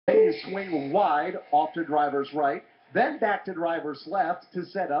You swing wide off to driver's right, then back to driver's left to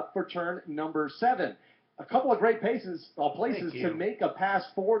set up for turn number 7. A couple of great places to make a pass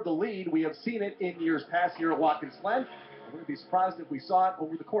for the lead. We have seen it in years past here at Watkins Glen. I wouldn't be surprised if we saw it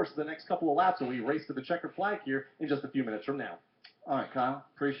over the course of the next couple of laps, and we race to the checkered flag here in just a few minutes from now. All right, Kyle,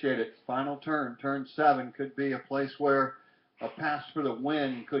 appreciate it. Final turn, turn 7, could be a place where a pass for the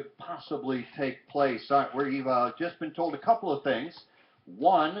win could possibly take place. All right, we've just been told a couple of things.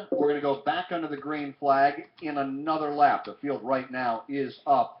 One, we're going to go back under the green flag in another lap. The field right now is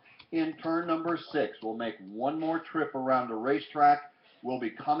up in turn number 6. We'll make one more trip around the racetrack. We'll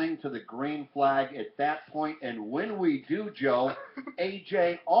be coming to the green flag at that point, and when we do, Joe,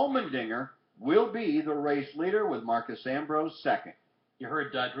 A.J. Allmendinger will be the race leader with Marcus Ambrose second. You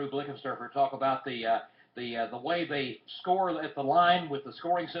heard Drew Blickensturfer talk about the way they score at the line with the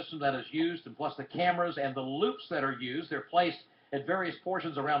scoring system that is used, and plus the cameras and the loops that are used. They're placed at various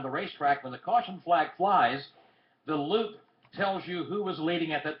portions around the racetrack. When the caution flag flies, the loop tells you who was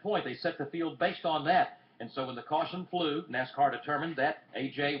leading at that point. They set the field based on that. And so when the caution flew, NASCAR determined that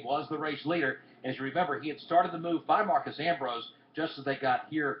A.J. was the race leader. As you remember, he had started the move by Marcus Ambrose just as they got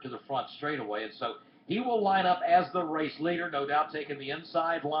here to the front straightaway. And so he will line up as the race leader, no doubt taking the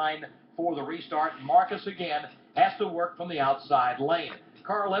inside line for the restart. Marcus, again, has to work from the outside lane.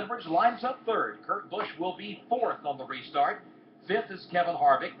 Carl Edwards lines up third. Kurt Busch will be fourth on the restart. Fifth is Kevin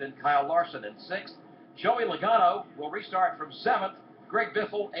Harvick, then Kyle Larson in sixth. Joey Logano will restart from seventh. Greg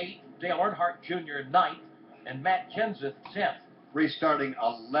Biffle, eighth. Dale Earnhardt Jr., ninth. And Matt Kenseth, 10th. Restarting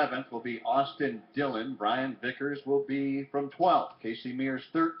 11th will be Austin Dillon. Brian Vickers will be from 12th. Casey Mears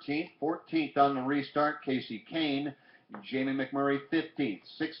 13th. 14th on the restart, Casey Kane. Jamie McMurray 15th.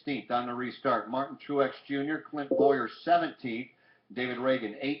 16th on the restart, Martin Truex Jr. Clint Boyer 17th. David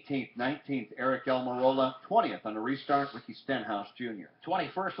Reagan 18th. 19th, Eric Almirola. 20th on the restart, Ricky Stenhouse Jr.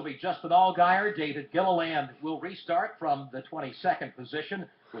 21st will be Justin Allgaier. David Gilliland will restart from the 22nd position,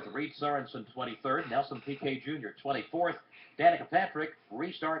 with Reed Sorensen 23rd. Nelson Piquet Jr. 24th. Danica Patrick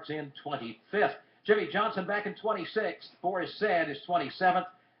restarts in 25th. Jimmy Johnson back in 26th. Boris Said is 27th.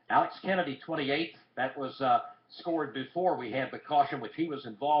 Alex Kennedy 28th. That was scored before we had the caution, which he was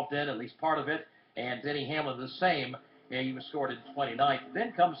involved in, at least part of it. And Denny Hamlin the same. Yeah, he was scored in 29th.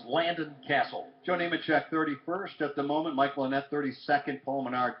 Then comes Landon Castle. Joe Nemechek 31st at the moment. Michael Annett 32nd. Paul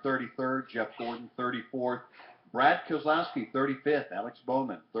Menard 33rd. Jeff Gordon 34th. Brad Keselowski 35th. Alex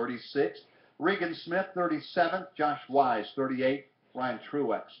Bowman 36th. Regan Smith 37th. Josh Wise 38th. Ryan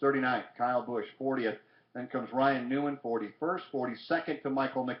Truex 39th. Kyle Busch 40th. Then comes Ryan Newman 41st. 42nd to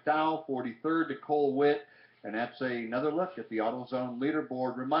Michael McDowell. 43rd to Cole Witt. And that's another look at the AutoZone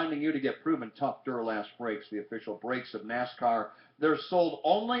leaderboard, reminding you to get proven tough Duralast brakes, the official brakes of NASCAR. They're sold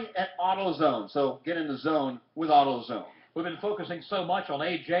only at AutoZone, so get in the zone with AutoZone. We've been focusing so much on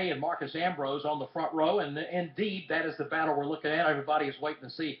A.J. and Marcus Ambrose on the front row, and indeed, that is the battle we're looking at. Everybody is waiting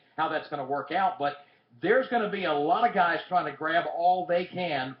to see how that's going to work out, but there's going to be a lot of guys trying to grab all they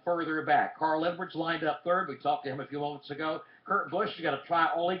can further back. Carl Edwards lined up third. We talked to him a few moments ago. Kurt Busch has got to try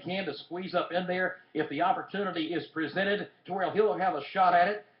all he can to squeeze up in there if the opportunity is presented to where he'll have a shot at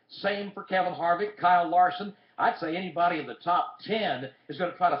it. Same for Kevin Harvick, Kyle Larson. I'd say anybody in the top 10 is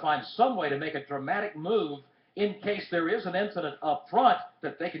going to try to find some way to make a dramatic move in case there is an incident up front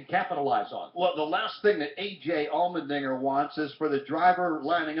that they can capitalize on. Well, the last thing that A.J. Allmendinger wants is for the driver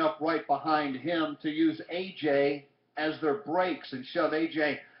lining up right behind him to use A.J. as their brakes and shove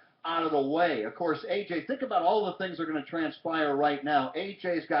A.J. out of the way. Of course, A.J., think about all the things that are going to transpire right now.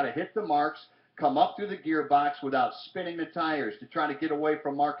 A.J.'s got to hit the marks, come up through the gearbox without spinning the tires to try to get away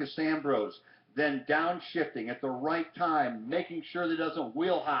from Marcus Ambrose, then downshifting at the right time, making sure that he doesn't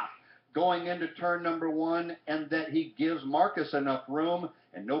wheel hop going into turn number 1, and that he gives Marcus enough room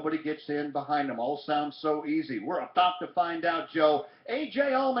and nobody gets in behind him. All sounds so easy. We're about to find out, Joe. A.J.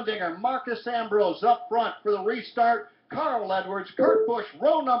 Allmendinger, Marcus Ambrose up front for the restart. Carl Edwards, Kurt Busch,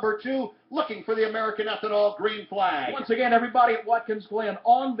 row number 2, looking for the American Ethanol green flag. Once again, everybody at Watkins Glen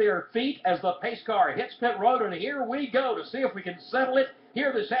on their feet as the pace car hits pit road, and here we go to see if we can settle it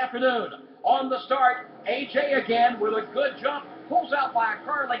here this afternoon. On the start, A.J. again with a good jump, pulls out by a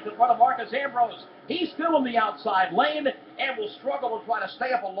car length in front of Marcus Ambrose. He's still in the outside lane and will struggle to try to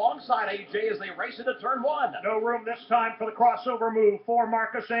stay up alongside A.J. as they race into turn 1. No room this time for the crossover move for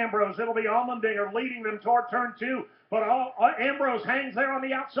Marcus Ambrose. It'll be Allmendinger leading them toward turn 2. But Ambrose hangs there on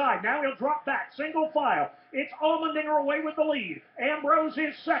the outside. Now he'll drop back, single file. It's Allmendinger away with the lead. Ambrose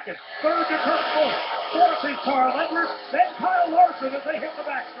is second. Third to Kurt Busch. Fourth is Carl Edwards. Then Kyle Larson as they hit the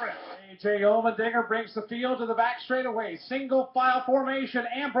backstretch. A.J. Allmendinger brings the field to the back straightaway. Single file formation.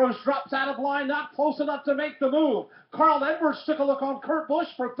 Ambrose drops out of line, not close enough to make the move. Carl Edwards took a look on Kurt Busch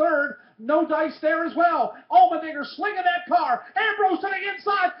for third. No dice there as well. Allmendinger slinging that car. Ambrose to the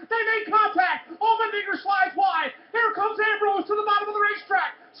inside. They make contact. Allmendinger slides wide. Here comes Ambrose to the bottom of the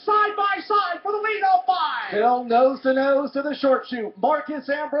racetrack. Side by side for the lead on 5. Hill nose to the short chute. Marcus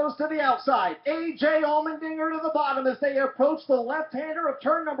Ambrose to the outside. A.J. Allmendinger to the bottom as they approach the left-hander of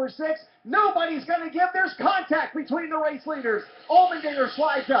turn number 6. Nobody's going to give. There's contact between the race leaders. Allmendinger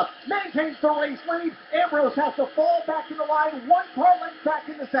slides up, maintains the race lead. Ambrose has to fall back in the line. 1 car length back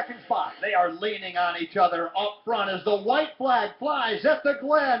in the second spot. They are leaning on each other up front as the white flag flies at the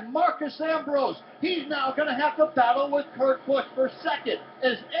Glen. Marcus Ambrose, he's now going to have to battle with Kurt Busch for second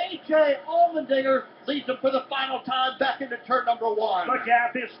as A.J. Allmendinger leads him for the final time back into turn number 1. The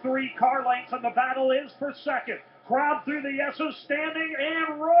gap is 3 car lengths, and the battle is for second. Crowd through the S's standing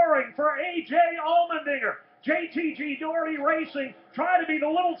and roaring for A.J. Allmendinger. JTG Doherty Racing trying to be the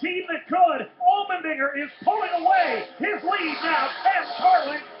little team that could. Allmendinger is pulling away his lead now. 10 car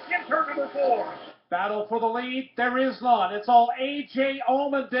lengths in turn number 4. Battle for the lead. There is none. It's all A.J.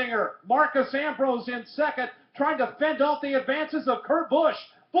 Allmendinger. Marcus Ambrose in second, trying to fend off the advances of Kurt Busch.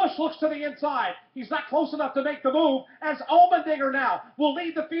 Busch looks to the inside. He's not close enough to make the move, as Allmendinger now will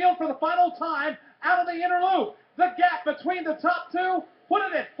lead the field for the final time out of the inner loop. The gap between the top 2, put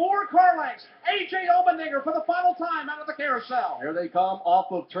it at 4 car lengths. A.J. Allmendinger for the final time out of the carousel. Here they come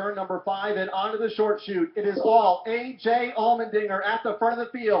off of turn number 5 and onto the short chute. It is all A.J. Allmendinger at the front of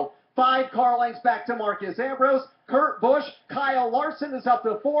the field. 5 car lengths back to Marcus Ambrose. Kurt Busch, Kyle Larson is up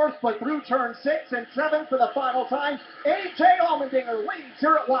to 4th, but through turn 6 and 7 for the final time, A.J. Allmendinger leads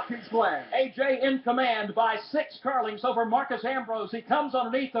here at Watkins Glen. A.J. in command by 6 car lengths over Marcus Ambrose. He comes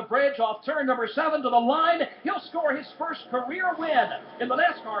underneath the bridge off turn number 7 to the line. He'll score his first career win in the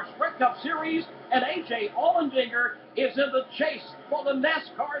NASCAR Sprint Cup Series, and A.J. Allmendinger is in the chase for the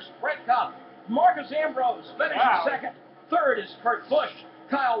NASCAR Sprint Cup. Marcus Ambrose finishes second. Third is Kurt Busch.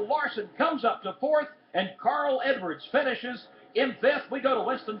 Kyle Larson comes up to 4th, and Carl Edwards finishes in 5th. We go to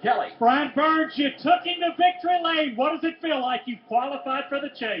Winston Kelly. Brian Burns, you took him to victory lane. What does it feel like? You've qualified for the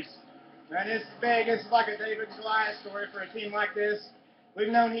chase. Man, it's big. It's like a David and Goliath story for a team like this. We've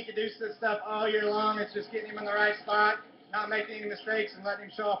known he could do this stuff all year long. It's just getting him in the right spot, not making any mistakes, and letting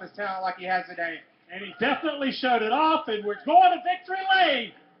him show off his talent like he has today. And he definitely showed it off, and we're going to victory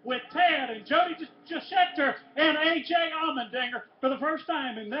lane with Ted and Jody Schechter and A.J. Allmendinger for the first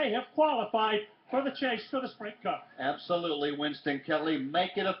time, and they have qualified for the chase for the Sprint Cup. Absolutely, Winston Kelly.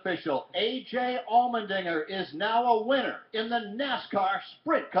 Make it official. A.J. Allmendinger is now a winner in the NASCAR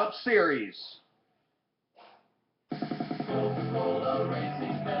Sprint Cup Series.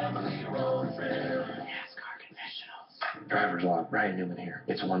 Driver's log, Ryan Newman here.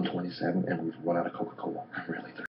 It's 1:27 and we've run out of Coca-Cola. I'm really thirsty.